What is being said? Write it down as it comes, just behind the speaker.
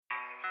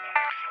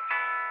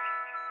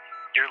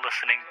You're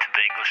listening to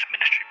the English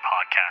Ministry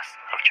Podcast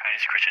of Chinese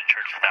Christian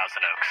Church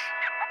Thousand Oaks.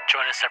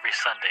 Join us every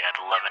Sunday at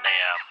 11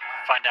 a.m.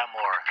 Find out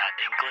more at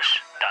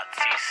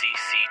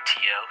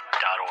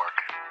english.cccto.org.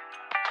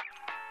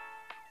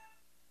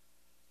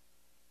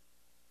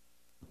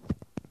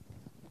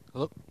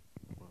 Hello?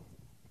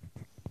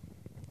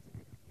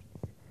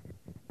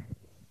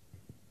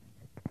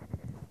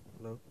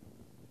 Hello?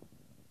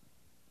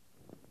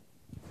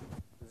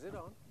 Is it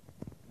on?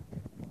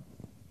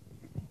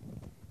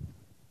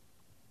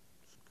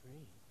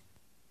 Screen.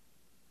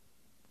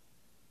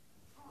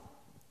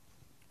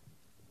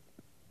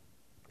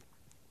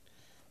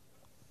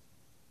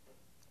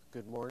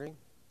 Good morning.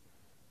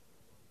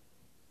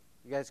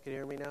 You guys can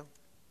hear me now?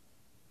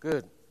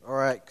 Good. All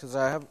right, because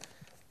I have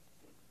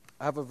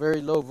a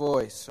very low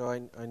voice, so I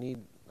need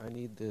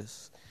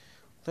this.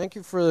 Thank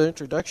you for the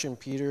introduction,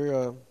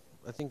 Peter.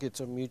 I think it's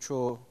a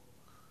mutual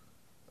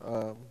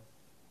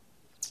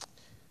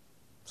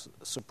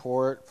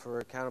support for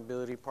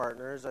accountability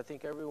partners. I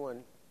think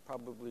everyone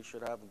probably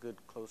should have a good,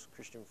 close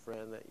Christian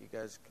friend that you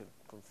guys can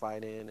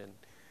confide in and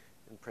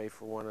pray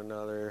for one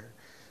another.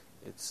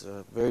 It's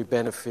very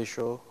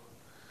beneficial.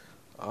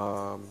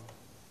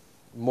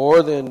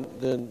 More than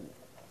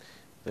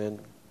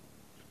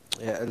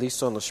at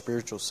least on the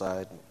spiritual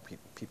side,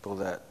 people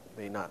that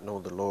may not know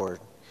the Lord.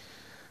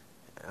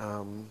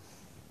 I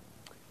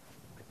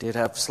did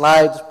have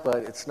slides, but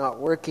it's not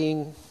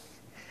working.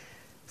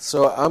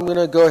 So I'm going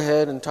to go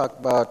ahead and talk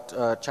about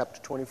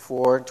chapter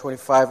 24 and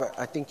 25.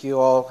 I think you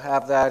all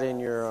have that in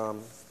your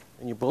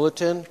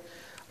bulletin.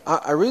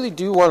 I really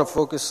do want to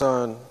focus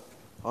on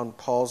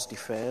Paul's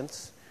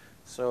defense.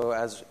 So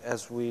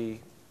as we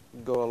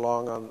go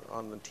along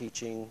on the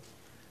teaching,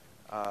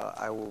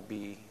 I will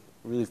be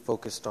really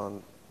focused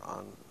on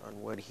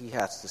what he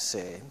has to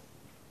say.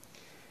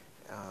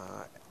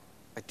 I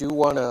do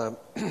want to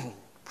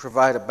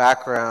provide a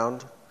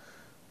background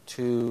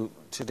to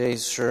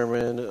today's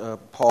sermon.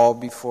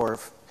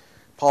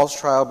 Paul's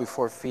trial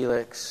before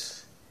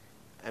Felix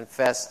and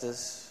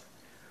Festus.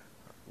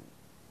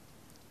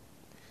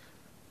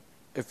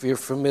 If you're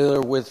familiar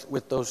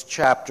with those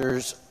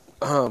chapters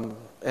and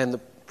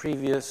the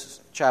previous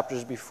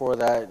chapters before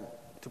that,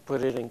 to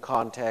put it in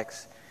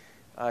context,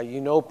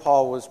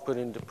 Paul was put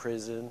into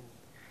prison.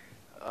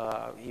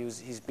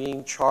 He's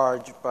being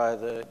charged by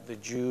the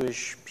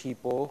Jewish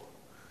people,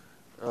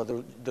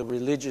 the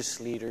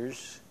religious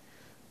leaders.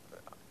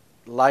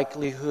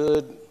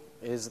 Likelihood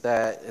is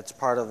that it's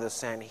part of the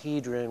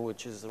Sanhedrin,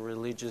 which is the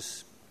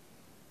religious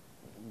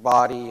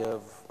body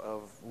of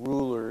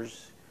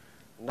rulers.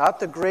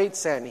 Not the Great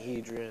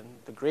Sanhedrin.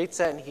 The Great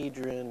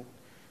Sanhedrin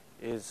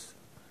is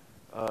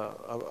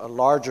a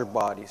larger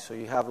body. So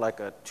you have like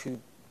a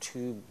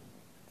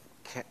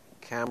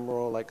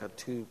two-cameral, like a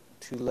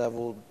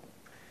two-level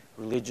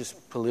religious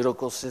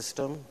political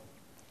system.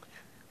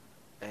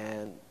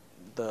 And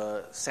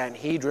the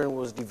Sanhedrin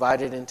was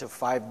divided into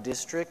 5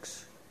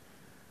 districts.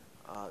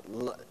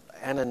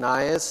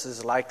 Ananias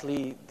is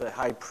likely the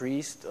high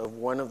priest of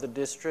one of the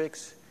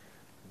districts.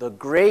 The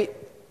great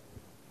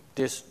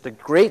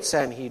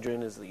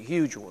Sanhedrin is the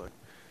huge one,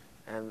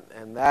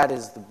 and that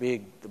is the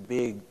big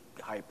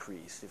high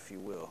priest, if you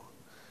will.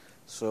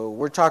 So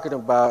we're talking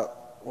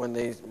about, when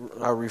they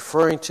are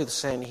referring to the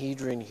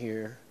Sanhedrin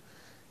here,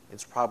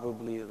 it's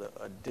probably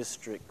a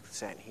district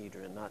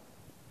Sanhedrin, not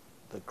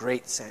the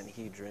great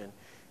Sanhedrin,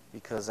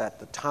 because at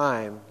the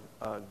time,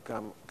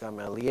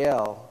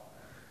 Gamaliel,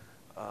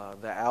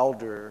 the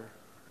elder,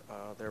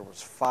 there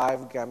was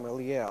 5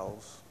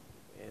 Gamaliels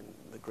in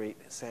the great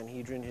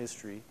Sanhedrin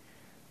history.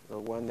 The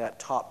one that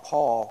taught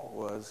Paul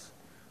was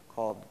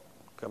called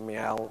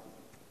Gamaliel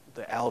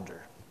the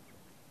elder.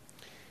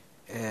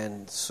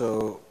 And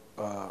so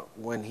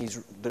when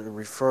they're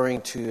referring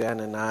to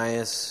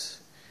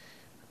Ananias,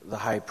 the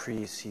high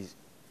priest,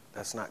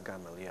 that's not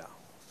Gamaliel.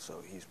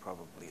 So he's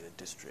probably the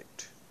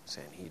district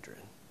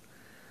Sanhedrin.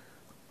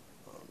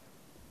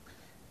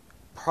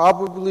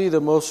 Probably the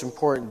most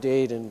important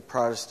date in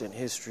Protestant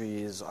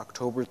history is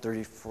October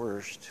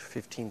 31st,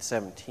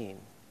 1517.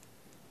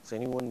 Does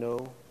anyone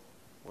know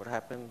what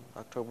happened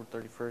October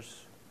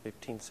 31st,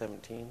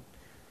 1517?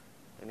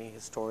 Any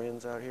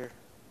historians out here?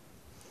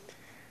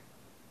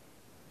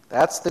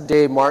 That's the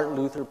day Martin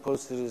Luther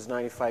posted his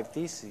 95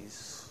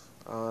 Theses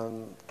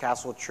on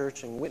Castle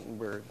Church in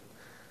Wittenberg.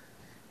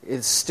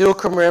 It's still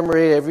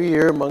commemorated every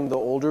year among the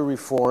older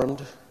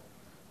Reformed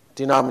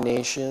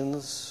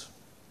denominations.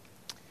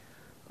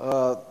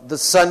 The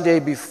Sunday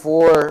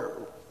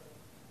before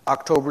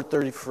October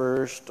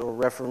 31st, or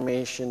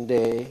Reformation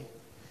Day,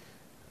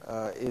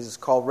 is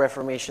called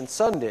Reformation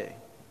Sunday.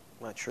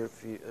 I'm not sure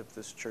if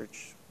this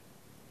church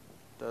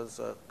does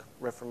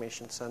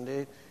Reformation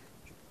Sunday.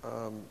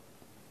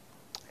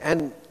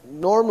 And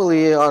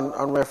normally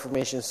on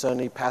Reformation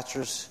Sunday,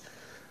 pastors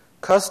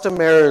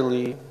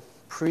customarily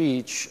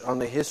preach on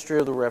the history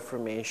of the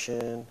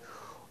Reformation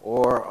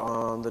or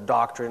on the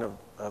doctrine of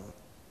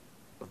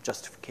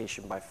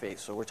justification by faith.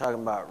 So we're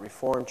talking about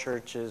Reformed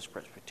churches,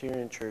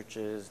 Presbyterian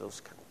churches,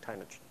 those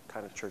kind of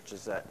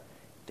churches that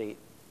date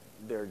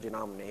their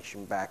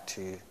denomination back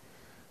to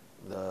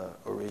the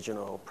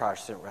original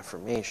Protestant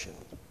Reformation.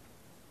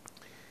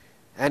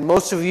 And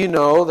most of you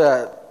know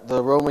that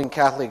the Roman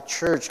Catholic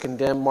Church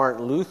condemned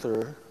Martin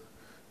Luther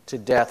to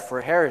death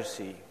for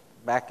heresy.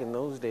 Back in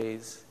those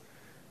days,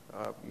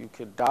 you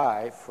could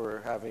die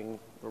for having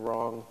the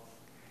wrong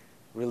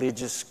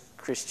religious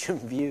Christian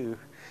view.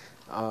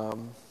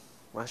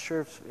 Not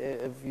sure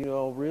if you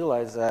all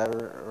realize that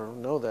or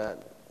know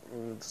that.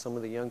 Some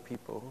of the young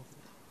people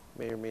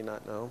may or may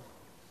not know.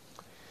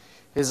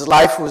 His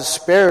life was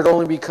spared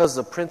only because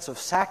the Prince of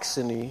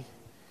Saxony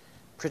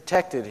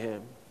protected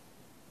him.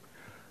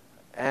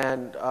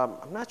 And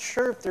I'm not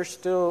sure if they're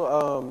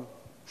still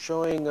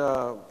showing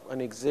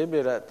an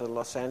exhibit at the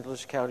Los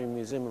Angeles County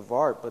Museum of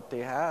Art, but they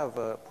have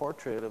a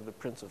portrait of the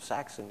Prince of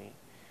Saxony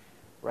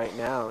right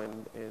now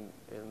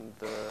in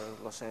the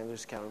Los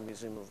Angeles County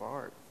Museum of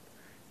Art.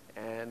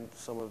 And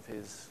some of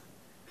his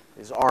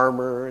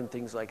armor and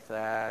things like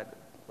that,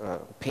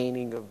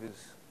 painting of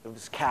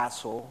his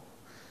castle.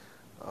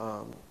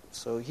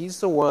 So he's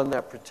the one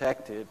that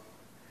protected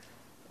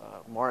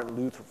Martin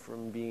Luther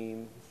from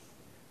being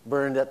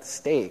burned at the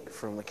stake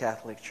from the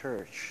Catholic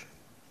Church.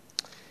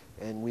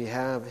 And we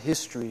have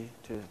history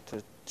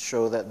to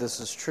show that this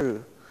is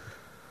true.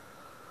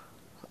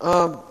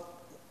 To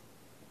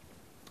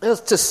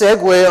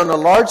segue on a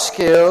large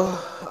scale,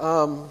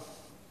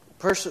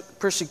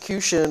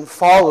 persecution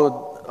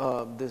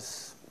followed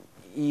this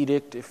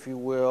edict, if you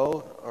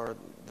will, or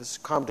this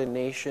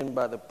condemnation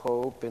by the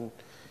Pope and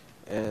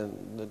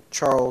the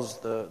Charles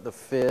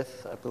V,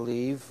 I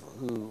believe,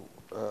 who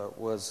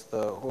was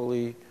the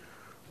Holy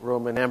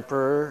Roman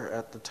Emperor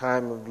at the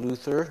time of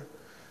Luther.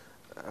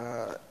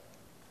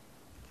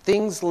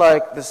 Things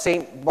like the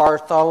St.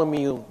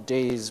 Bartholomew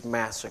Days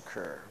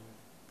Massacre.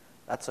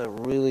 That's a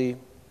really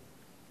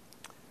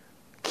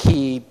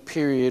key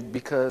period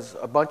because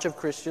a bunch of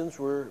Christians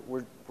were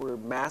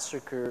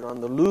massacred on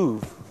the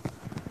Louvre.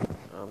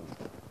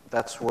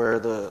 That's where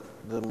the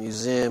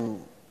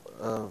Museum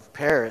of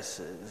Paris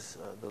is,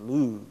 the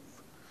Louvre.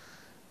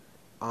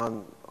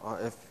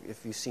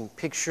 If you've seen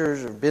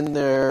pictures or been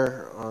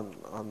there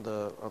on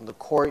the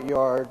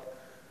courtyard,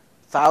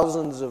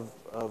 thousands of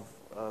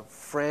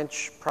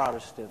French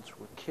Protestants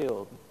were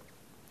killed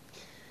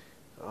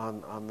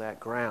on that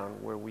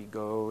ground where we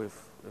go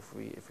if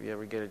we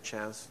ever get a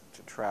chance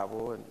to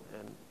travel and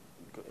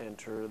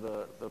enter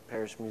the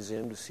Paris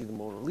Museum to see the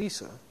Mona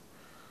Lisa.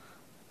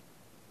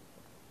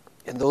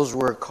 And those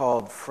were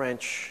called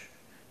French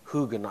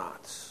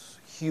Huguenots.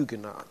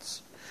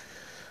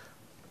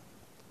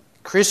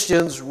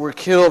 Christians were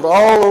killed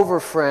all over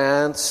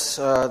France.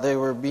 They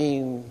were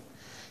being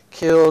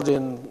killed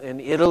in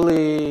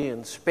Italy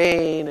and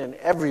Spain and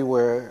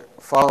everywhere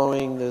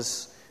following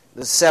this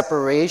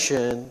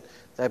separation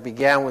that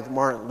began with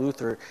Martin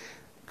Luther.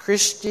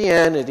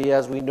 Christianity,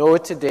 as we know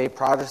it today,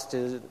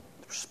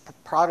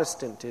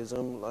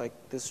 Protestantism, like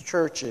this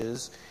church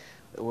is,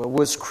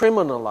 was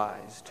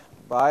criminalized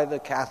by the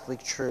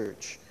Catholic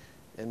Church,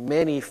 and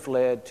many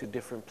fled to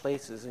different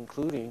places,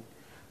 including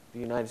the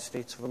United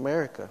States of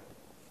America.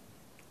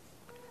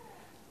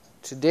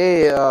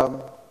 Today,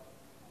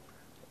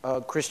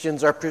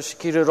 Christians are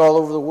persecuted all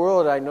over the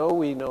world. I know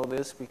we know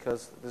this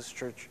because this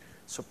church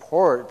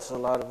supports a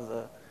lot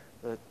of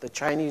the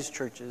Chinese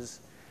churches,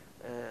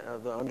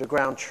 the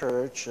underground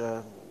church,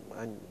 and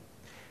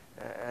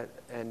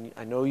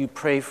I know you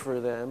pray for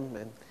them,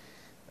 and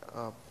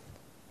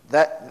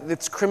that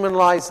it's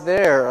criminalized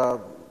there.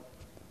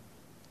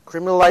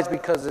 Criminalized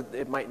because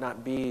it might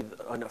not be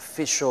an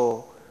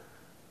official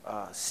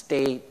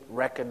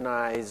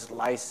state-recognized,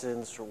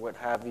 licensed, or what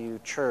have you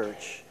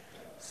church.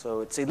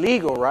 So it's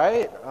illegal,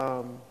 right?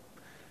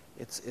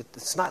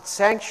 It's not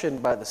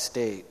sanctioned by the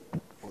state,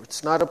 or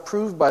it's not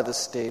approved by the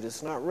state.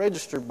 It's not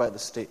registered by the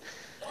state.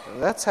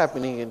 And that's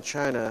happening in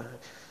China.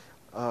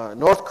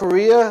 North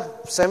Korea,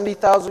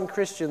 70,000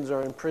 Christians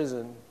are in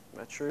prison.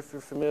 Not sure if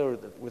you're familiar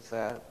with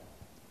that.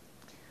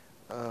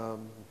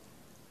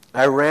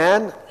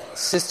 Iran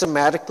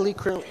systematically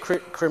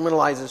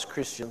criminalizes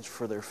Christians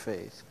for their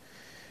faith.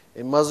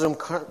 In Muslim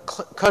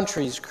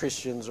countries,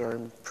 Christians are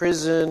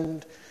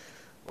imprisoned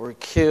or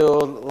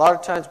killed, a lot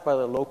of times by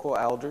the local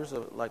elders,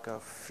 like a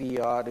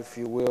fiat, if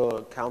you will,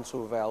 a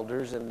council of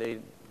elders, and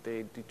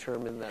they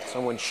determine that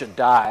someone should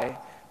die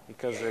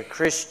because they're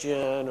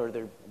Christian or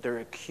they're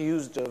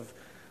accused of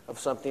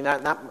something.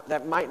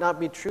 That might not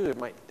be true.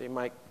 They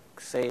might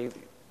say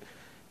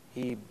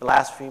he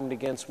blasphemed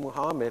against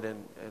Muhammad,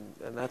 and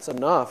that's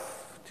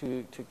enough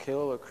to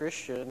kill a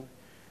Christian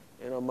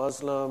in a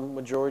Muslim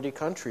majority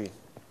country.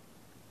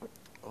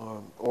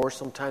 Or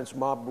sometimes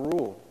mob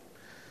rule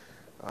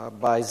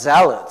by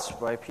zealots,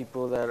 by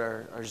people that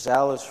are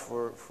zealous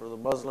for the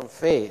Muslim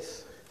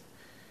faith.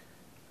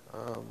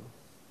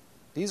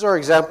 These are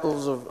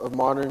examples of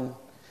modern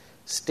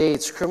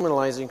states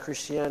criminalizing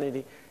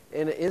Christianity.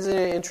 And isn't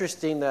it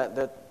interesting that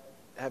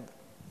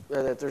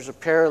there's a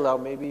parallel?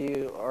 Maybe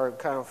you are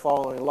kind of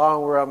following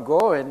along where I'm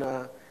going.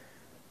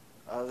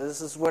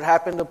 This is what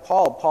happened to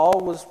Paul. Paul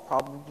was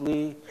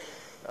probably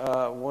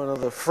one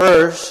of the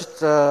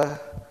first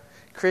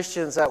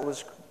Christians that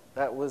was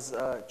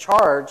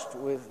charged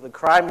with the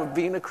crime of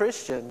being a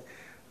Christian.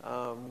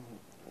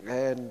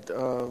 And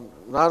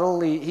not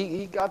only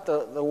he got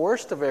the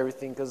worst of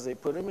everything because they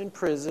put him in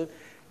prison,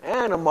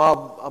 and a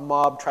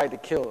mob tried to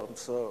kill him.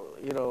 So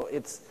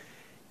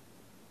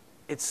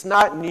it's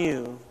not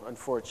new,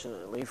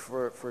 unfortunately,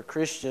 for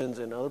Christians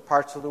in other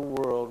parts of the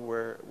world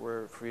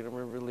where freedom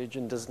of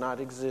religion does not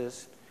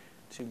exist,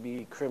 to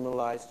be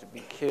criminalized, to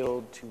be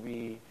killed, to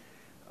be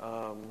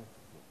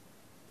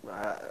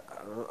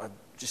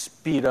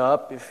just beat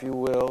up, if you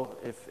will,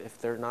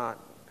 if they're not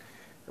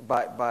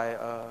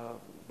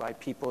by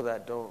people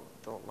that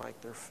don't like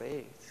their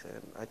faith.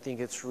 And I think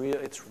it's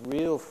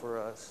real for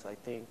us, I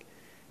think,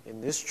 in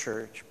this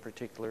church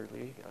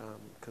particularly,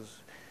 because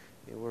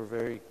we're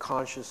very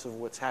conscious of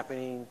what's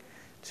happening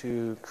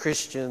to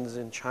Christians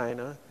in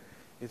China.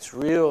 It's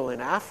real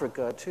in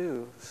Africa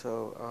too.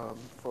 So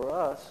for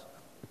us,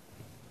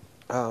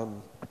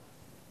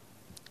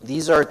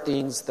 these are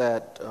things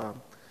that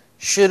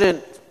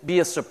shouldn't be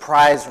a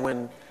surprise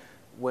when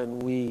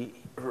we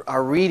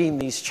are reading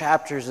these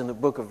chapters in the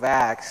book of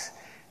Acts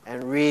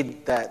and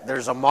read that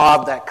there's a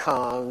mob that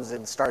comes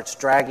and starts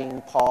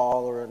dragging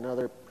Paul or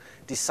another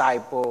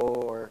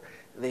disciple, or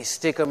they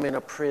stick them in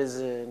a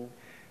prison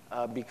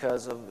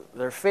because of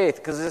their faith.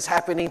 Because it's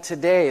happening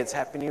today. It's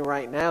happening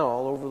right now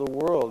all over the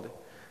world.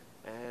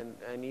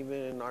 And even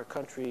in our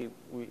country,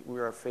 we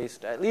are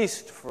faced, at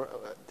least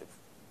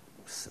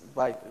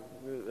by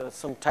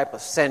some type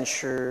of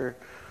censor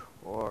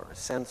or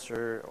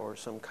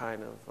some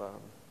kind of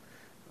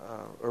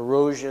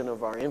erosion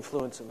of our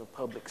influence in the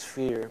public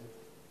sphere.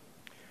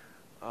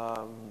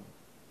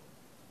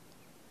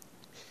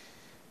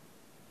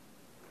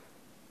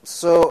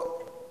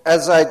 So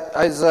as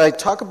I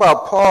talk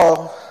about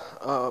Paul,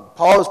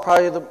 Paul is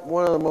probably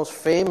one of the most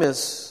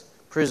famous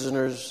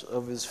prisoners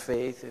of his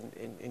faith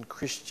in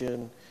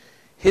Christian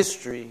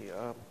history.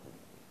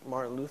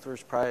 Martin Luther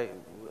is probably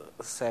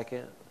a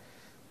second.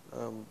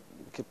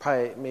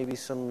 Maybe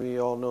some of you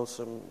all know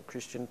some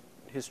Christian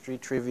history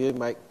trivia.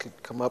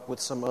 Could come up with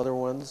some other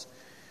ones.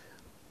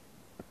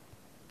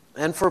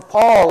 And for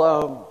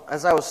Paul,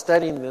 as I was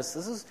studying this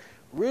is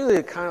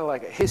really kind of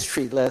like a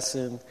history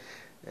lesson.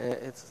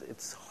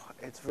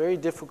 It's very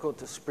difficult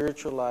to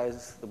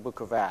spiritualize the book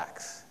of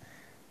Acts.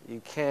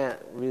 You can't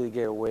really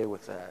get away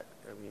with that.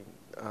 I mean,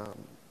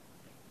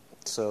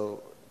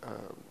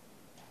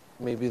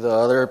 maybe the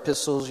other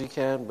epistles you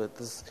can, but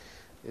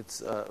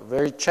it's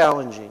very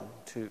challenging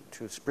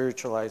to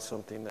spiritualize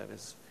something that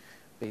is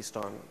based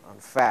on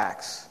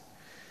facts,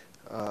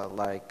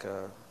 like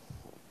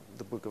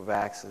the book of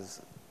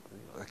Acts'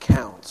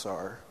 accounts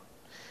are.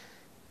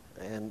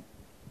 And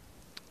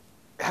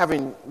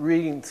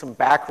reading some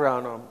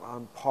background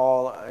on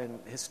Paul and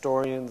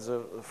historians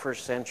of the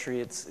first century,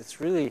 it's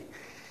really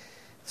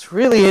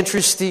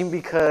interesting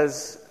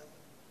because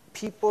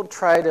people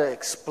try to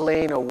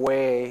explain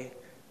away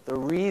the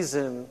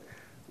reason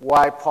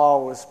why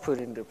Paul was put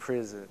into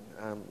prison.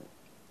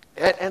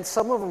 And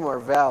some of them are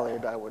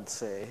valid, I would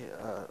say.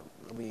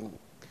 I mean,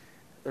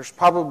 there's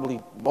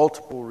probably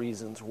multiple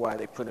reasons why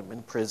they put him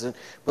in prison.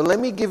 But let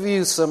me give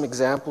you some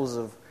examples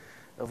of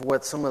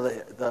what some of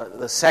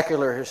the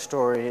secular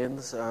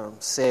historians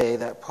say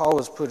that Paul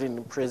was put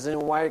into prison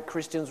and why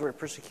Christians were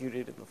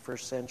persecuted in the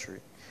first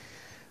century.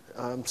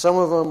 Some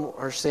of them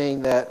are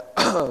saying that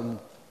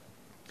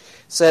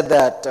said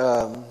that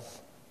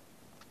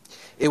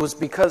it was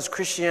because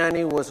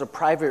Christianity was a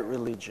private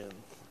religion,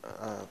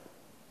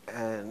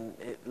 and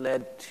it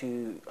led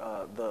to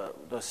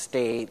the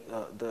state,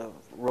 the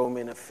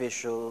Roman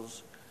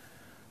officials,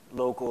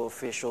 local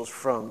officials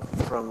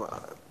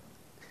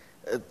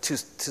to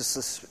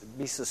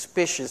be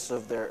suspicious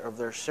of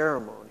their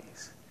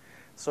ceremonies.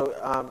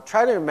 So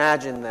try to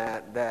imagine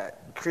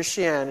that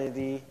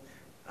Christianity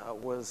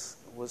was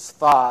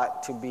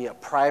thought to be a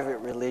private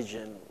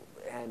religion,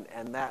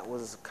 and that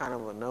was kind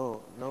of a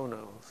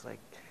no-no. It's like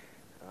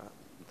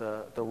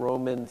the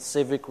Roman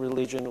civic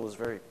religion was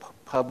very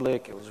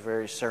public. It was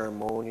very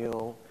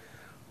ceremonial.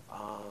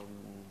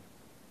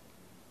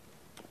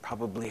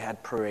 Probably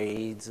had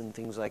parades and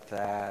things like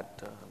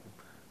that.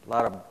 A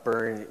lot of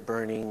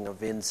burning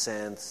of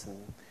incense, and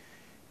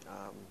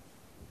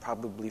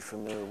probably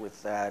familiar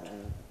with that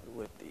and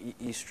with the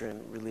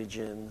Eastern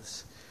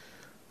religions.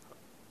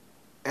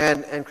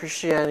 And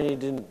Christianity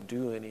didn't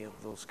do any of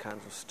those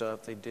kinds of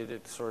stuff. They did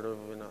it sort of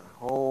in a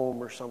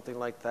home or something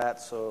like that.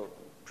 So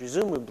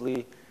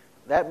presumably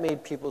that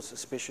made people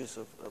suspicious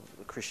of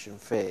the Christian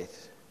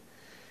faith.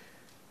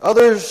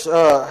 Others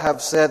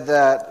have said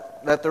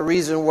that the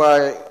reason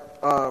why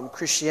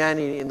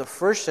Christianity in the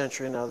first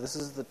century, now this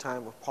is the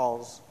time of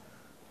Paul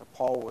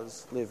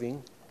was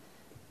living,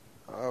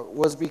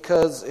 was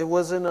because it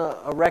wasn't a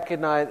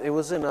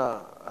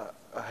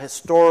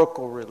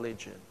historical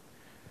religion.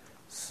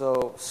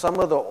 So some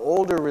of the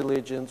older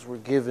religions were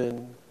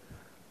given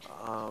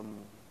a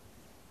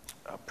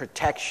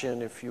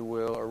protection, if you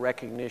will, or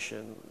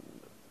recognition.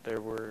 There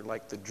were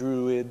like the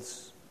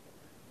Druids.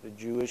 The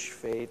Jewish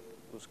faith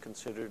was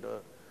considered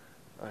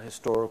a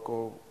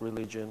historical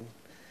religion.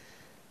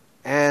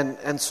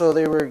 And so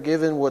they were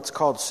given what's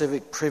called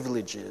civic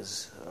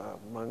privileges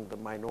among the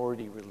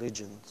minority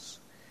religions.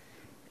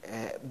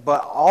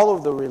 But all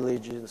of the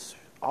religions,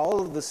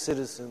 all of the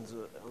citizens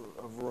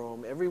of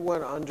Rome,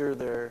 everyone under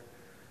their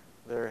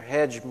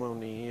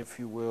hegemony, if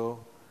you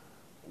will,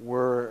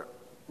 were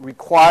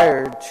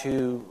required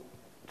to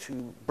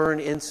burn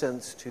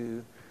incense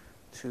to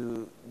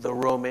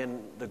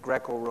the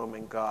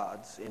Greco-Roman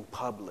gods in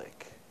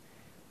public.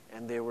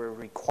 And they were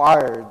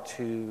required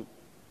to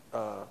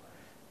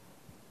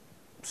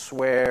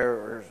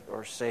swear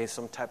or say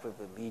some type of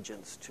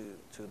allegiance to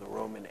the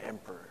Roman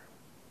emperor.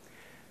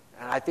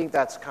 And I think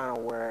that's kind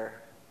of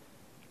where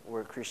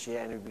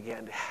Christianity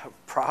began to have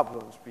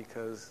problems,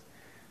 because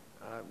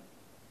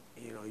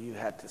you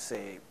had to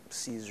say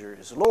Caesar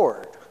is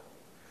Lord,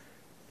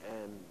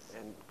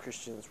 and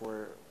Christians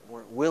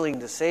weren't willing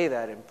to say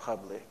that in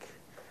public.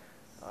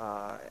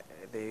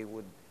 They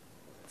would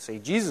say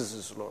Jesus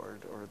is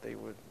Lord, or they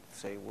would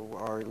say, well,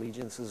 our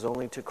allegiance is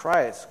only to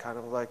Christ, kind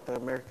of like the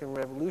American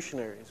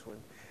revolutionaries when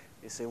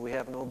they say we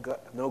have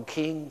no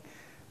king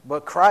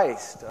but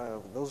Christ.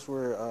 Those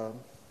were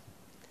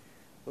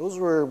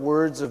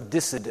words of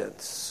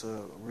dissidence,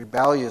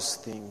 rebellious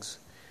things.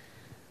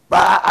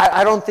 But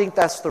I don't think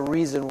that's the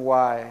reason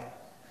why.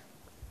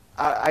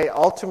 I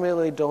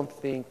ultimately don't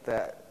think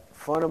that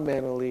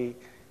fundamentally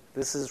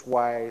this is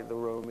why the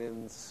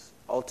Romans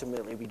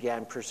ultimately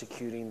began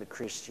persecuting the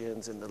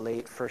Christians in the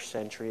late 1st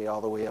century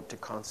all the way up to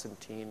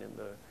Constantine in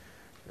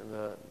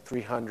the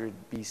 300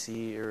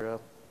 BC era.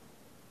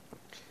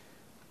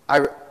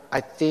 I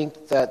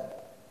think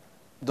that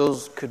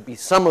those could be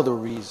some of the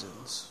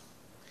reasons.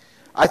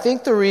 I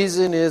think the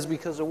reason is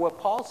because of what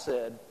Paul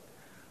said.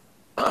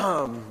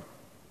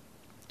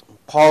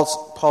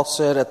 Paul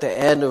said at the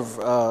end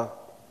of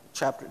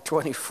chapter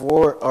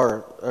 24,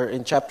 or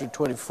in chapter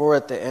 24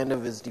 at the end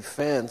of his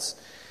defense,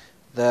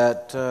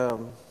 that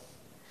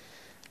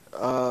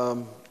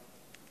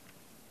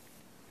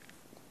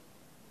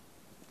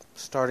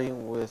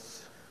starting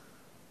with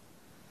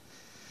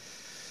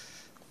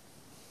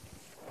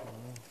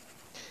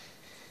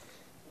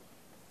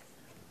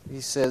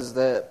he says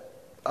that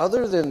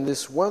other than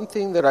this one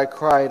thing that I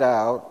cried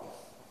out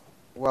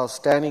while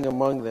standing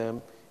among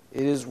them,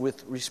 it is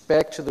with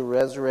respect to the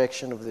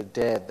resurrection of the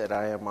dead that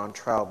I am on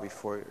trial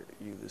before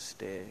you this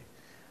day.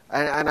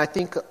 And I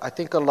think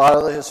a lot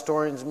of the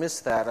historians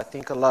miss that. I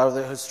think a lot of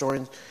the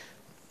historians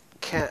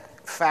can't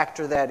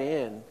factor that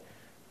in.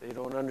 They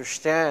don't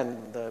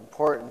understand the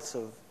importance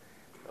of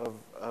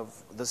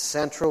the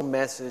central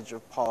message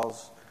of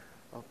Paul's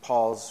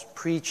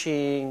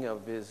preaching,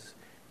 of his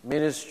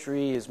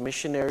ministry, his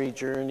missionary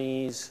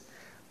journeys.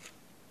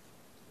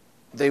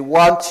 They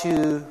want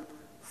to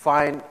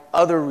find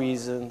other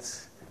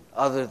reasons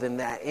other than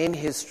that in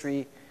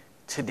history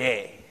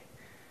today.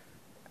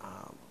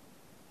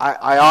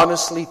 I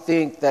honestly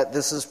think that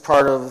this is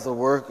part of the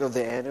work of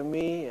the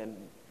enemy, and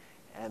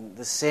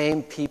the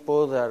same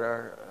people that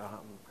are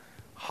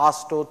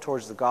hostile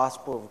towards the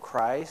gospel of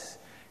Christ.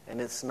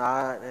 And it's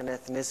not an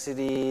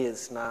ethnicity,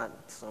 it's not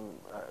some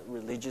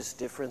religious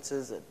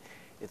differences.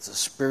 It's a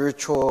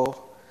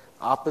spiritual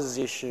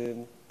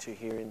opposition to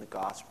hearing the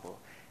gospel.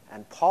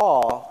 And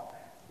Paul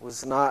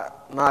was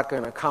not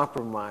going to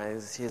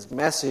compromise. His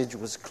message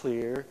was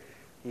clear.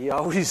 He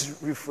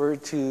always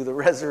referred to the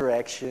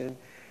resurrection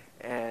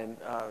and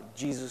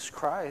Jesus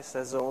Christ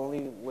as the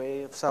only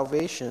way of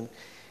salvation.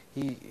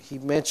 He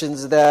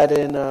mentions that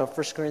in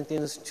 1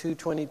 Corinthians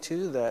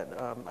 2:22, that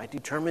I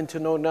determined to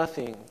know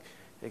nothing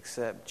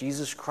except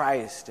Jesus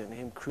Christ and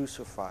Him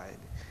crucified.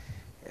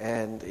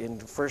 And in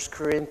 1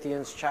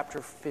 Corinthians chapter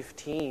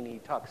 15, he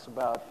talks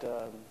about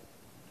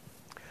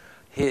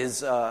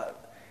his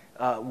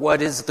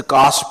what is the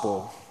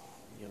gospel,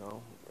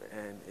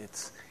 and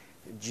it's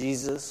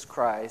Jesus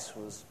Christ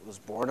was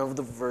born of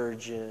the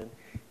Virgin.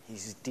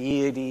 He's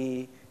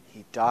deity.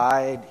 He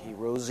died. He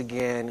rose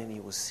again, and he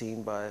was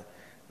seen by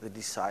the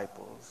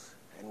disciples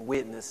and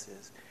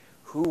witnesses.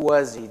 Who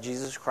was he?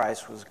 Jesus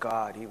Christ was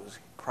God. He was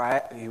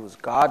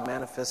God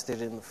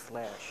manifested in the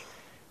flesh,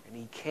 and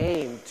he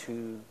came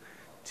to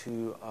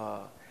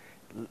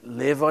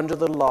live under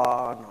the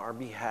law on our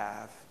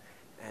behalf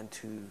and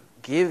to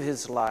give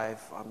his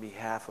life on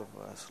behalf of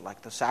us,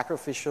 like the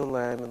sacrificial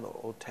lamb in the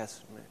Old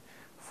Testament,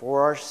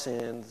 for our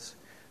sins,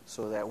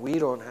 so that we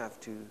don't have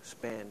to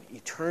spend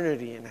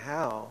eternity in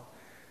hell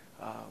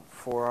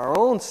for our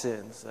own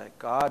sins, that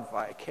God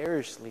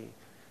vicariously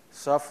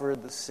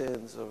suffered the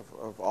sins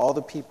of all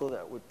the people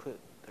that would put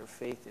their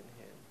faith in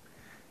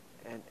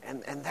him.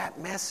 And that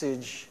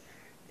message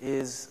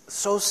is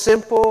so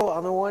simple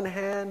on the one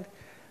hand,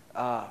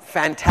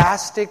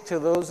 fantastic to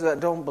those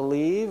that don't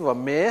believe, a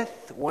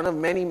myth, one of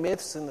many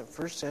myths in the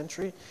first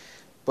century.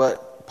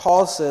 But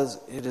Paul says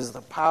it is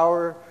the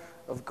power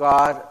of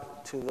God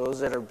to those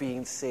that are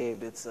being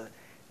saved. It's a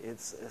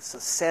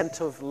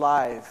scent of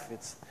life.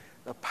 It's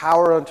the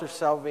power unto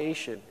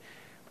salvation.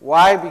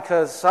 Why?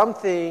 Because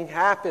something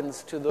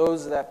happens to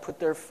those that put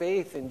their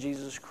faith in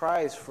Jesus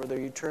Christ for their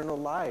eternal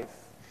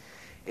life.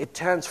 It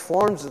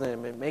transforms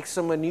them. It makes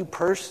them a new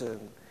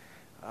person.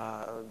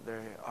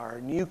 They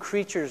are new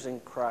creatures in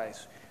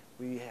Christ.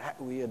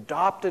 We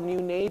adopt a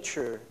new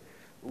nature.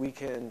 We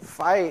can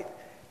fight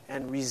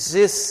and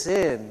resist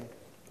sin.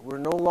 We're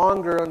no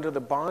longer under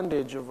the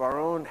bondage of our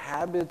own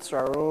habits,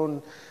 our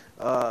own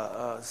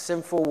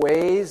sinful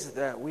ways.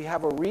 That we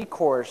have a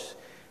recourse.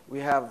 We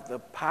have the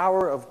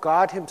power of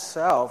God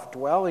Himself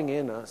dwelling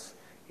in us,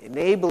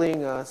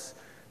 enabling us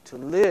to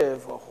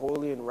live a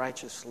holy and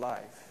righteous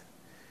life.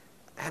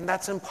 And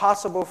that's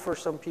impossible for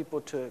some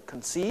people to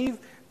conceive,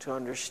 to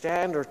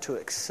understand, or to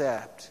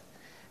accept.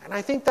 And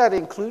I think that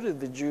included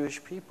the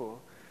Jewish people,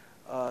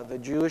 the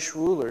Jewish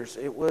rulers.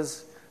 It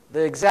was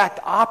the exact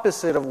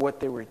opposite of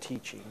what they were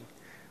teaching.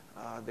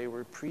 They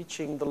were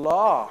preaching the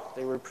law.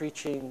 They were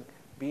preaching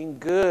being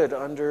good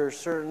under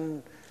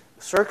certain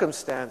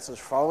circumstances,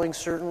 following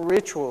certain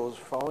rituals,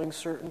 following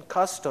certain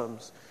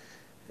customs.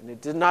 And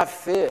it did not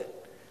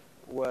fit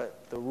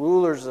what the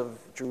rulers of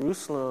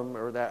Jerusalem,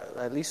 or that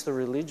at least the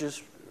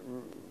religious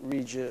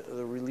region,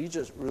 the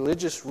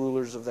religious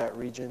rulers of that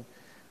region,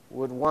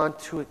 would want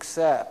to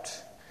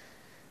accept.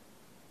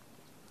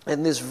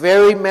 And this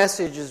very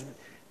message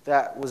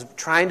that was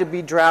trying to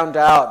be drowned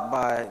out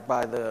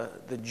by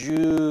the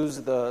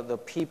Jews, the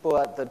people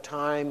at the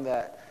time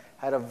that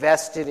had a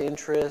vested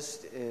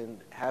interest in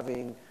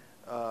having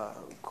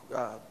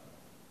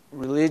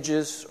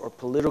religious or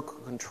political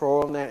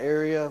control in that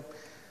area,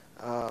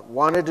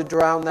 wanted to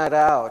drown that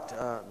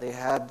out. They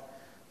had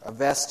a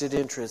vested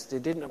interest. They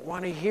didn't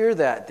want to hear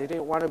that. They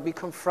didn't want to be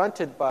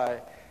confronted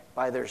by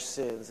their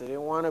sins. They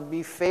didn't want to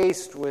be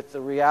faced with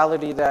the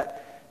reality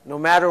that no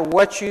matter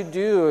what you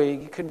do,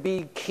 you can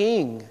be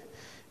king.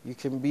 You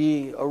can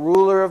be a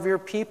ruler of your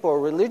people, a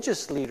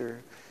religious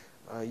leader.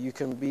 You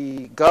can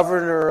be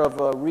governor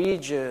of a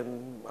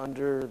region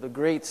under the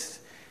great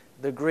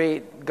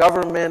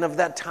government of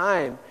that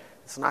time.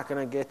 It's not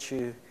going to get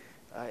you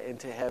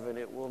into heaven.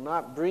 It will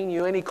not bring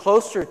you any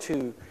closer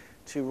to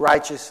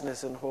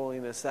righteousness and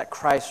holiness that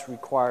Christ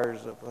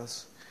requires of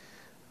us.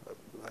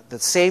 The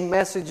same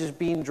message is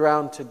being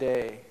drowned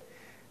today.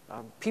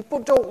 People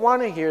don't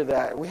want to hear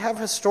that. We have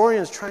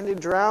historians trying to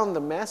drown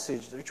the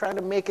message. They're trying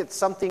to make it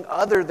something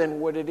other than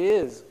what it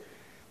is.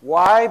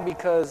 Why?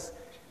 Because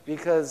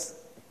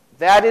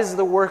that is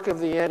the work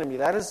of the enemy.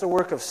 That is the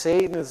work of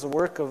Satan. It's the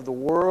work of the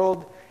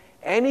world.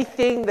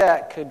 Anything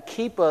that could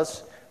keep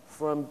us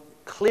from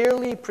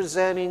clearly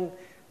presenting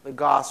the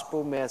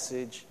gospel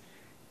message.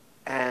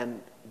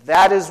 And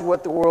that is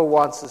what the world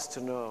wants us to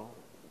know.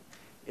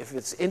 If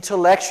it's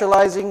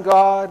intellectualizing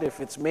God,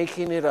 if it's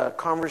making it a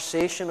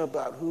conversation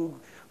about who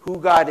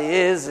God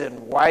is and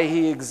why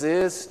He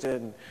exists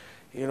and,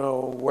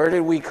 where did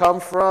we come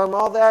from,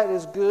 all that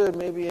is good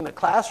maybe in a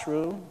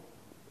classroom.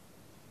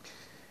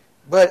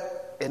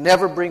 But it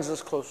never brings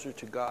us closer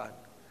to God.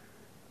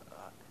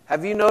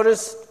 Have you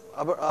noticed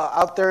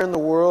out there in the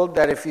world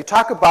that if you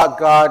talk about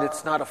God,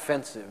 it's not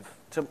offensive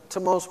to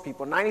most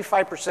people,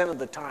 95% of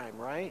the time,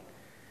 right?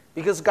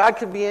 Because God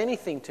could be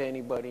anything to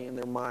anybody in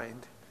their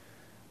mind.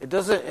 It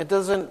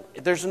doesn't,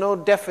 there's no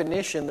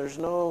definition, there's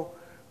no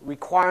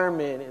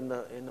requirement in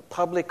the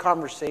public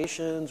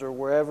conversations or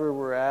wherever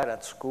we're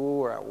at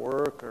school or at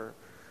work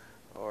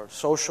or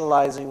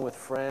socializing with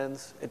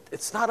friends.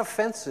 It's not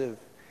offensive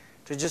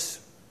to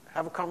just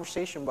have a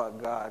conversation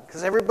about God,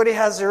 because everybody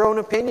has their own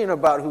opinion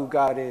about who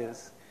God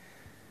is.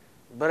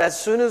 But as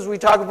soon as we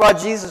talk about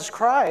Jesus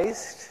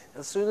Christ,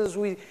 as soon as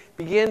we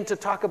begin to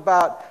talk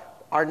about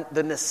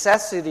the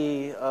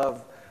necessity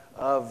of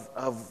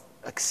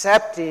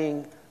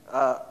accepting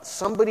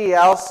somebody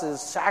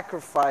else's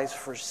sacrifice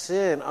for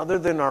sin other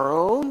than our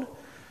own,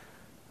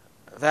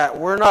 that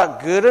we're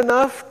not good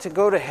enough to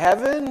go to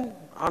heaven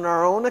on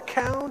our own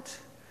account,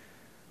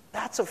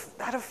 that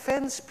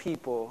offends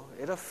people.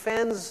 It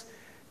offends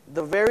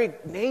the very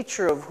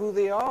nature of who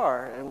they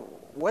are and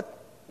what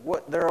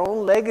their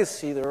own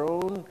legacy, their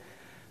own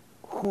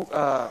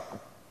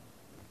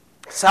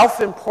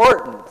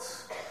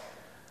self-importance.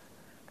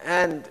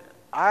 And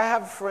I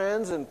have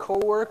friends and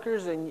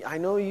coworkers, and I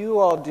know you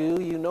all do.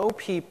 You know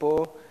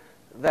people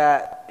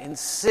that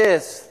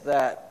insist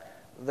that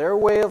their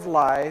way of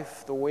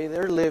life, the way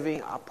they're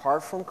living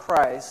apart from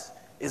Christ,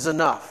 is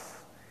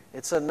enough.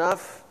 It's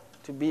enough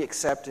to be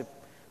accepted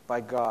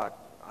by God.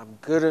 I'm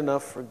good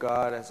enough for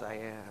God as I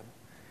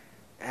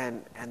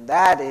am. And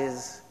that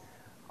is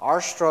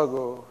our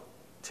struggle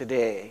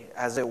today,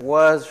 as it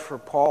was for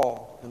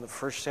Paul in the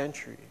first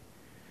century.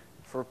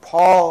 For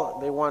Paul,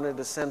 they wanted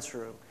to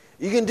censor him.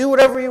 You can do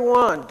whatever you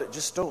want,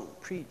 just don't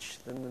preach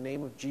in the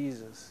name of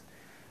Jesus.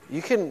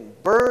 You can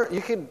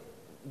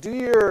do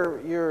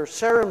your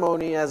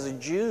ceremony as a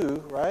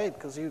Jew, right?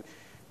 Because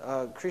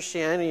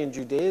Christianity and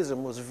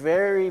Judaism was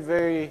very,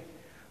 very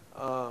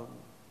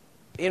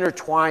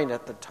intertwined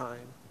at the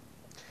time.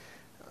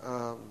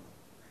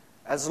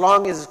 As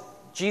long as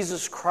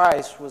Jesus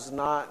Christ was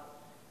not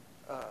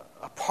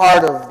a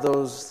part of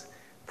those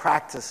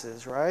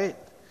practices, right?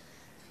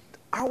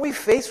 Aren't we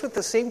faced with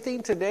the same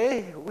thing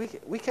today?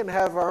 We can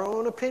have our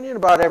own opinion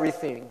about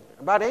everything,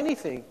 about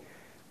anything.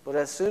 But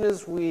as soon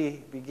as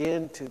we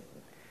begin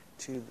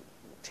to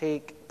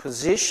take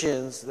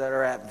positions that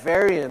are at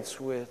variance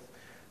with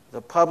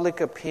the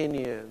public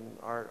opinion,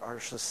 our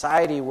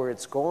society, where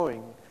it's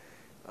going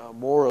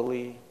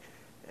morally,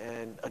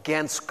 and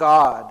against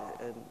God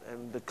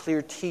and the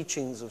clear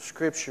teachings of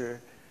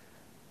Scripture,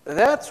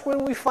 that's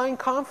when we find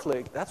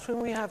conflict. That's when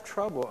we have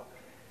trouble.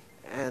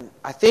 And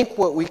I think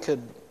what we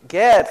could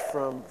get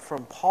from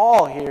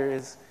Paul here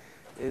is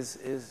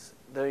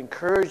the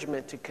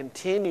encouragement to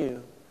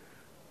continue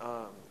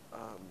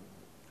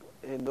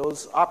in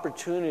those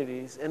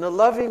opportunities, in a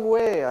loving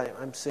way,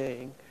 I'm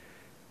saying,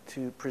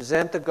 to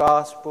present the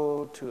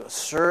gospel, to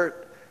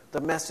assert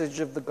the message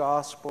of the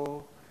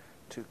gospel,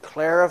 to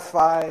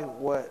clarify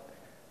what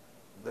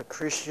the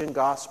Christian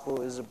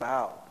gospel is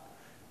about.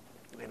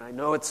 And I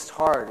know it's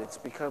hard. It's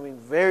becoming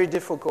very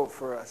difficult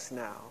for us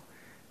now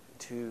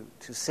to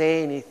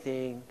say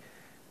anything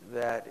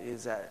that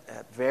is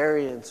at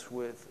variance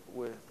with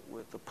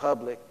the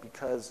public,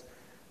 because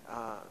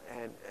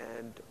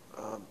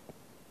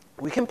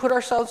we can put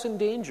ourselves in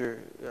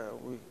danger.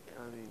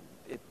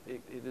 It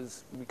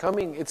is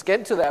becoming. It's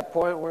getting to that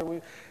point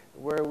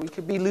where we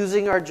could be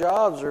losing our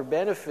jobs or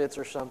benefits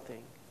or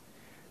something.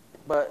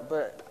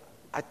 But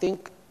I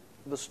think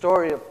the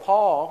story of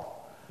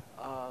Paul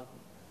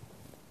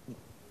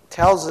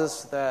tells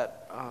us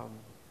that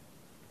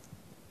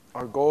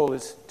our goal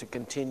is to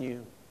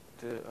continue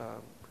to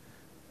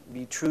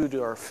be true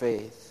to our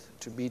faith,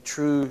 to be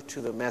true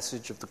to the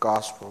message of the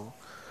gospel.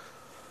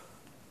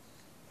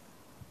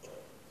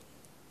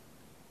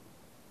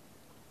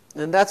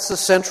 And that's the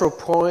central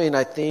point,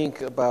 I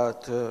think,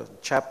 about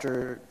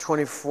chapter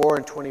 24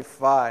 and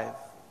 25.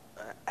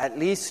 At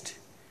least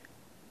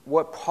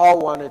what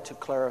Paul wanted to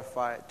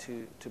clarify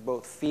to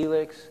both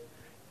Felix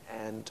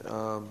and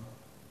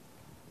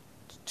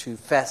to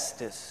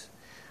Festus,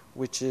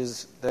 which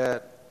is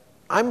that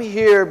I'm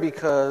here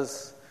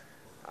because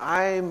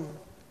I'm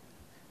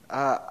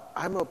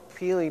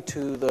appealing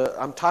to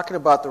I'm talking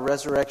about the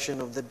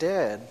resurrection of the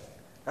dead.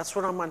 That's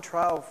what I'm on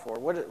trial for.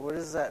 What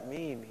does that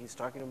mean? He's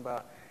talking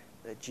about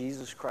that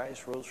Jesus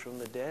Christ rose from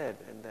the dead,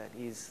 and that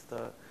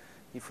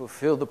he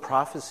fulfilled the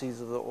prophecies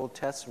of the Old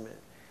Testament.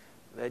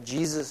 That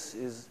Jesus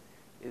is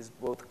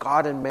both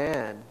God and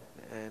man,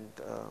 and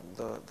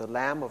the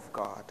Lamb of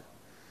God.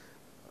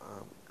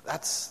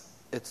 It's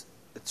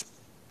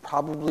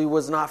probably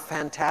was not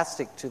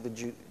fantastic to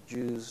the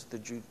Jews,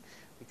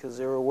 because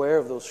they were aware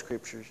of those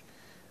scriptures,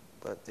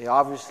 but they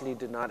obviously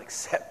did not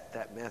accept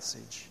that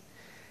message.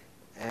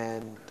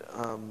 And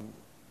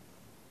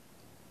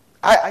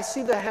I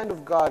see the hand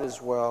of God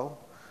as well.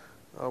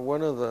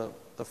 One of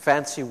the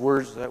fancy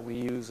words that we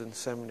use in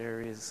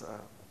seminary is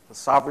the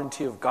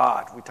sovereignty of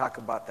God. We talk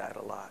about that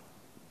a lot.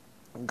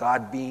 And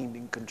God being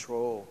in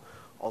control,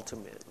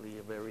 ultimately,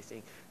 of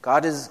everything.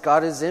 God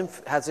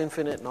has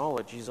infinite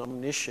knowledge. He's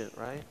omniscient,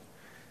 right?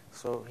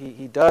 So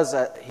he does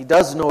that. He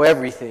does know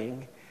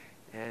everything,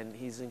 and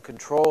He's in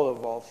control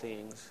of all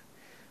things.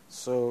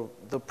 So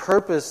the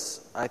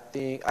purpose, I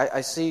think,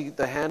 I see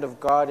the hand of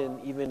God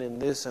even in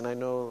this, and I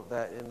know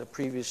that in the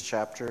previous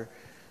chapter,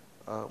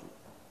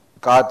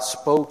 God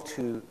spoke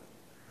to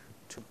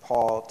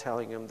Paul,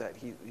 telling him that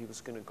he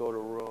was going to go to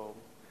Rome.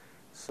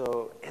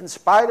 So in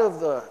spite of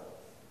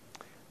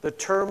the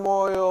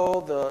turmoil,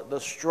 the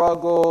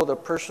struggle, the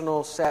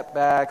personal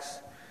setbacks,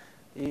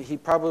 he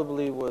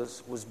probably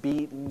was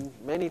beaten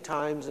many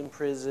times in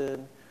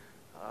prison.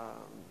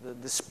 The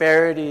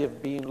disparity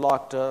of being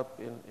locked up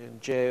in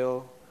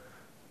jail,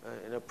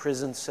 in a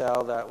prison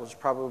cell that was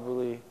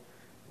probably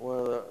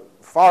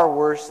far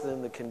worse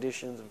than the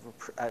conditions of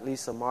at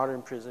least a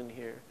modern prison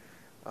here.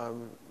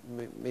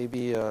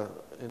 Maybe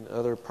in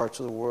other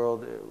parts of the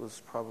world, it's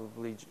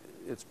probably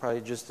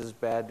just as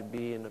bad to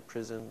be in a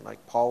prison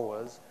like Paul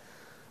was.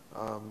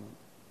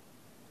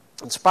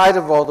 In spite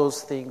of all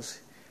those things,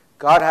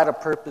 God had a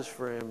purpose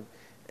for him,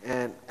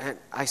 and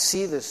I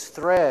see this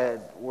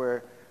thread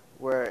where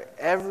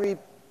every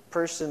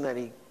person that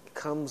he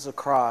comes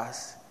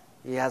across,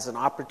 he has an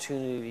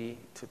opportunity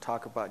to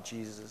talk about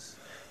Jesus,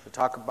 to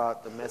talk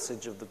about the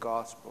message of the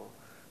gospel,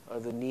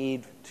 of the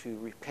need to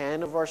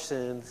repent of our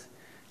sins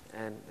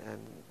and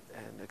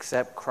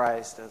accept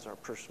Christ as our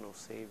personal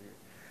Savior.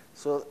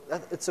 So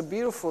it's a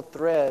beautiful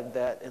thread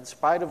that in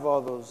spite of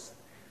all those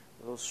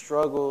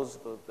struggles,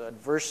 the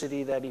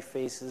adversity that he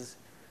faces,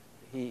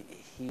 he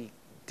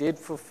did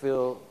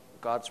fulfill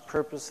God's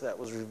purpose that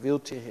was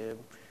revealed to him,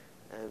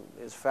 and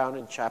is found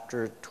in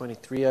chapter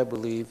 23, I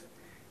believe,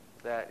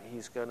 that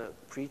he's going to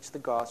preach the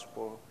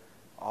gospel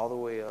all the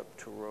way up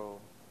to Rome.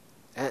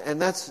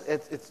 And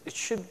it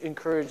should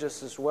encourage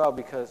us as well,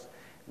 because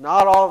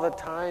not all the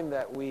time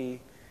that we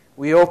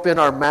open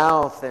our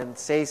mouth and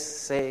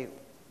say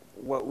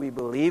what we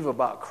believe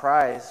about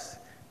Christ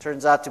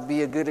turns out to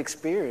be a good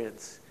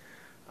experience.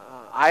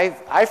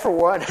 I for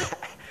one,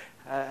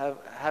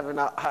 haven't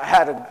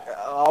had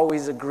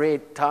always a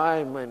great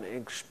time and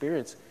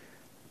experience.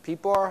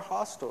 People are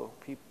hostile.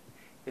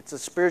 It's a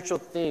spiritual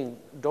thing.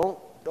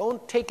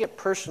 Don't take it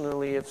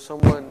personally if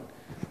someone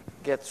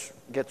gets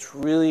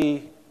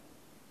really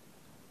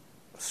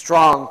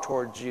strong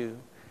towards you,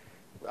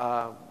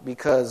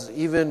 because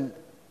even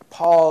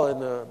Paul in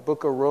the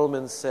book of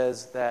Romans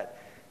says that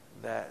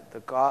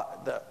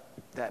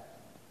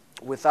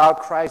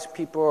without Christ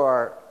people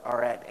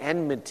are at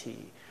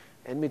enmity.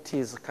 Enmity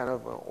is kind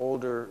of an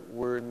older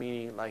word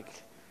meaning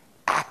like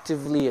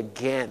actively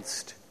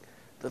against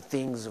the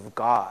things of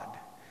God.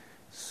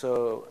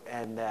 So,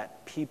 and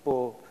that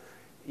people,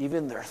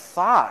 even their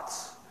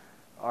thoughts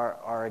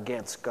are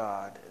against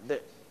God.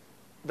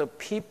 The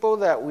people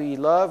that we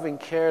love and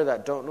care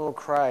that don't know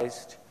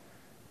Christ,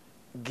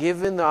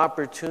 given the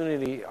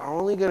opportunity, are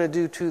only going to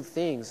do two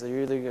things.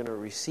 They're either going to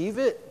receive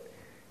it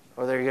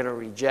or they're going to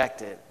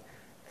reject it.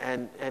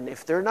 And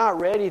if they're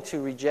not ready to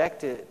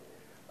reject it,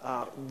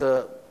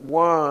 the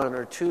 1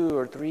 or 2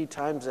 or 3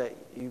 times that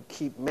you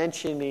keep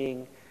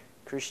mentioning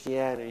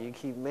Christianity, you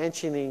keep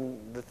mentioning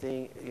the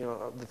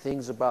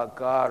things about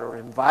God, or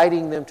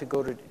inviting them to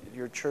go to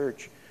your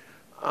church,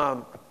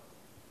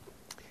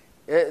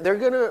 they're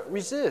going to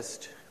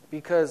resist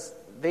because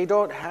they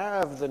don't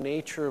have the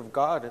nature of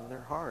God in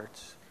their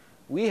hearts.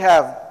 We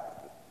have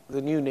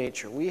the new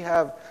nature. We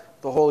have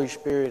the Holy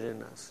Spirit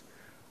in us.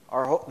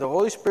 The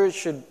Holy Spirit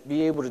should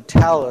be able to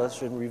tell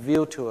us and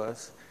reveal to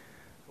us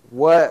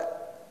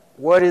what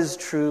is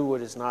true,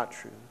 what is not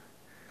true.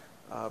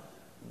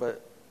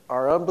 But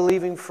our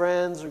unbelieving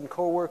friends and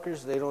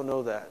co-workers, they don't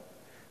know that.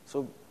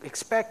 So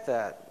expect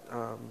that.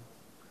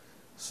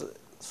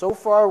 So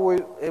far,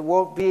 it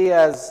won't be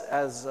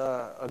as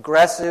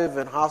aggressive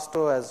and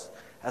hostile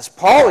as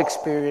Paul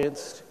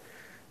experienced,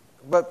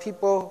 but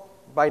people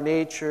by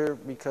nature,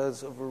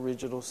 because of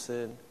original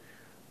sin,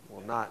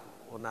 will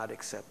not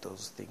accept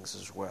those things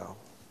as well.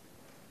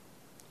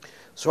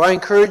 So I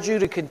encourage you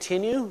to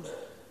continue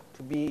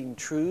to being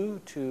true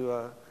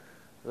to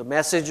the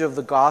message of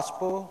the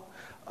gospel.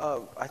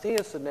 I think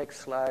it's the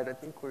next slide. I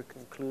think we're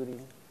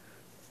concluding.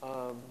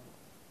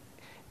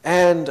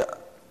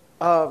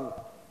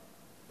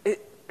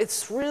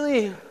 It's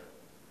really,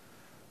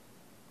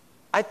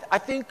 I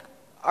think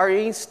our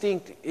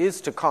instinct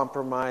is to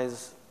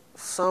compromise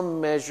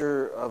some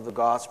measure of the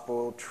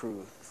gospel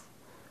truth.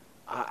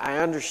 I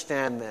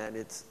understand that.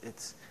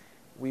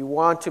 We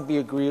want to be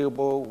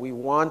agreeable. We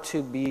want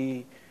to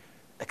be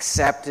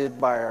accepted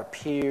by our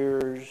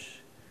peers.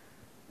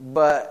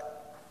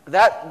 But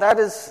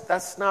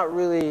that's not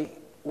really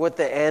what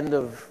the end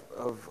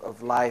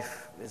of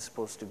life is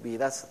supposed to be.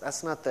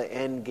 That's not the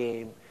end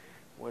game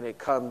when it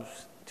comes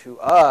to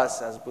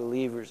us as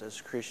believers, as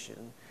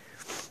Christians.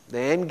 The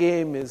end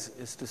game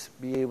is to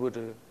be able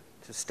to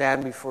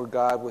stand before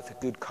God with a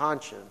good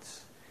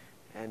conscience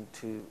and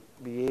to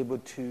be able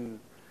to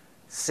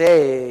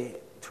say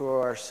to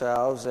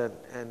ourselves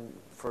and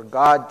for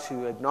God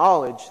to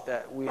acknowledge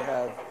that we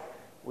have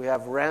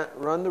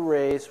run the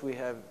race, we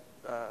have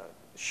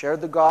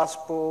shared the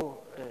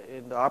gospel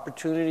in the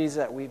opportunities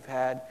that we've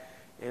had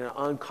in an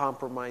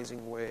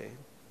uncompromising way.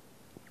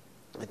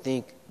 I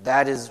think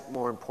that is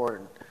more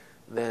important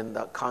than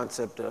the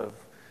concept of,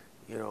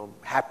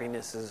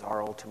 happiness is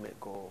our ultimate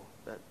goal.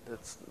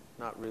 That's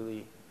not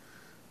really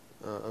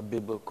a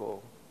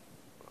biblical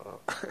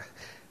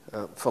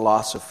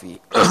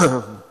philosophy.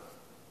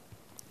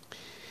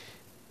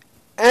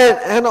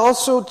 And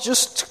also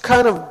just to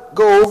kind of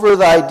go over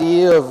the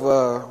idea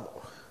of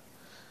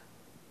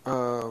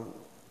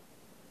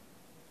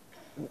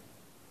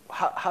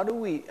how do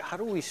we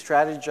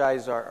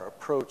strategize our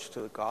approach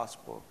to the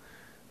gospel?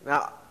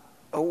 Now,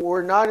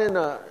 we're not in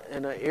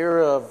an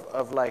era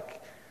of like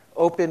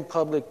open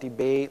public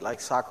debate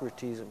like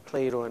Socrates and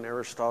Plato and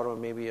Aristotle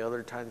and maybe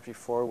other times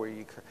before, where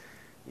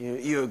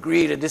you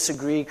agree to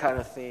disagree kind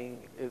of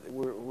thing.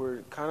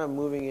 We're kind of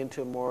moving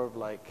into more of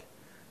like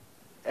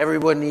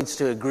everyone needs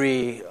to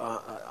agree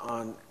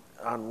on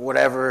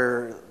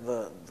whatever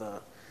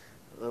the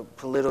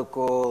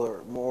political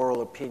or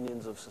moral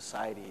opinions of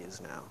society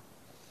is now.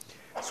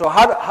 So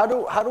how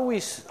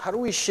do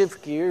we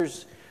shift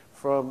gears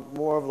from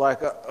more of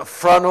like a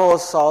frontal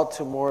assault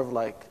to more of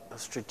like a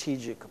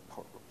strategic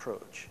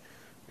approach,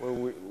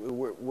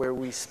 where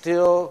we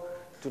still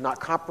do not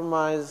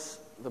compromise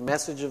the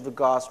message of the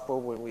gospel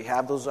when we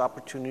have those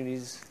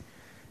opportunities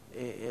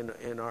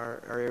in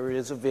our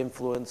areas of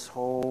influence: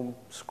 home,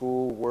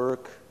 school,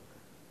 work,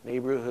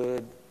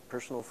 neighborhood,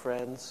 personal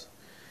friends,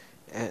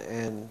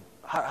 and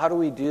how do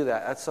we do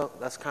that?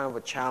 That's kind of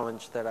a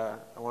challenge that I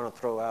want to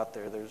throw out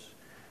there.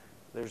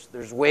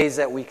 There's ways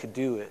that we could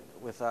do it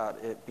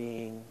without it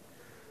being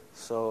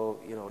so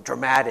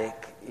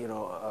dramatic,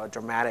 a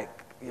dramatic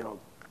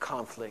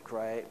conflict,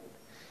 right?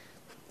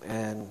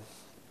 And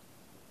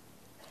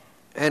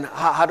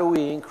how do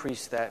we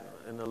increase that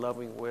in a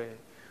loving way?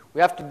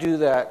 We have to do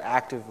that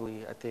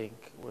actively, I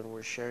think, when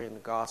we're sharing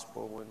the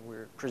gospel, when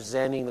we're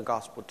presenting the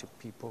gospel to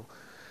people.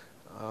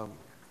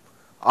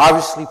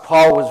 Obviously,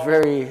 Paul was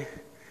very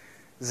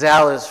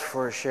zealous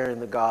for sharing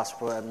the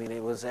gospel. I mean,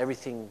 it was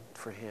everything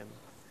for him.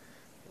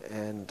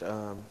 And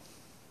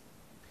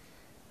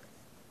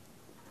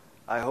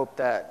I hope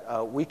that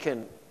we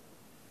can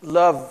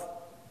love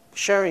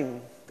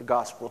sharing the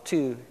gospel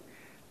too.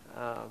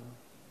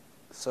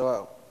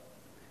 So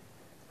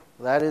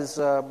that is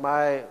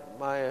my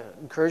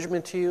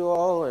encouragement to you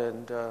all,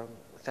 and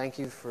thank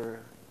you for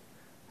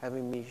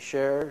having me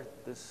share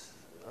this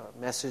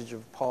message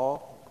of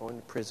Paul going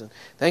to prison.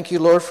 Thank you,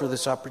 Lord, for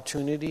this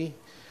opportunity.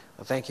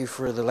 Thank you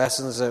for the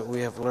lessons that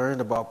we have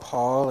learned about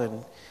Paul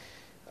and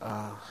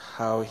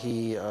how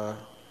he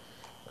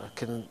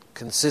can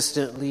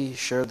consistently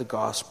share the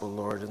gospel,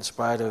 Lord, in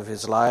spite of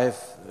his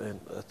life, and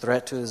a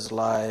threat to his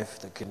life,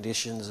 the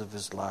conditions of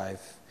his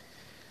life.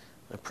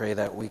 I pray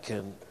that we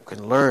can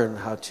learn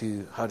how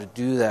to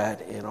do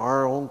that in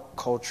our own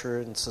culture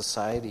and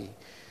society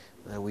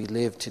that we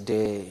live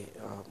today,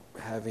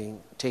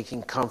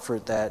 taking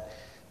comfort that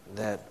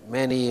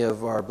many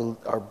of our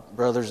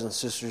brothers and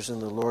sisters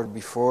in the Lord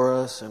before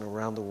us and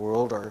around the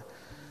world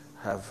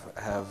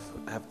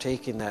have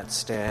taken that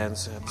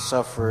stance, have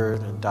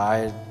suffered and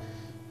died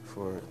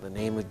for the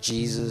name of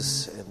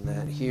Jesus, and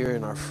that here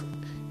in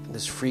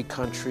this free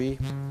country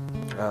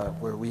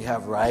where we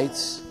have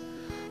rights,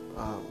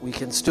 we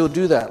can still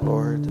do that,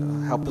 Lord.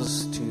 Help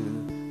us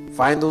to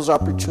find those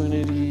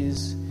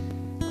opportunities,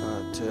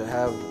 to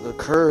have the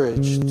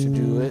courage to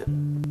do it,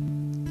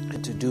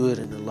 and to do it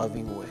in a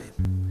loving way.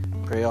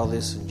 Pray all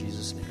this in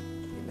Jesus' name.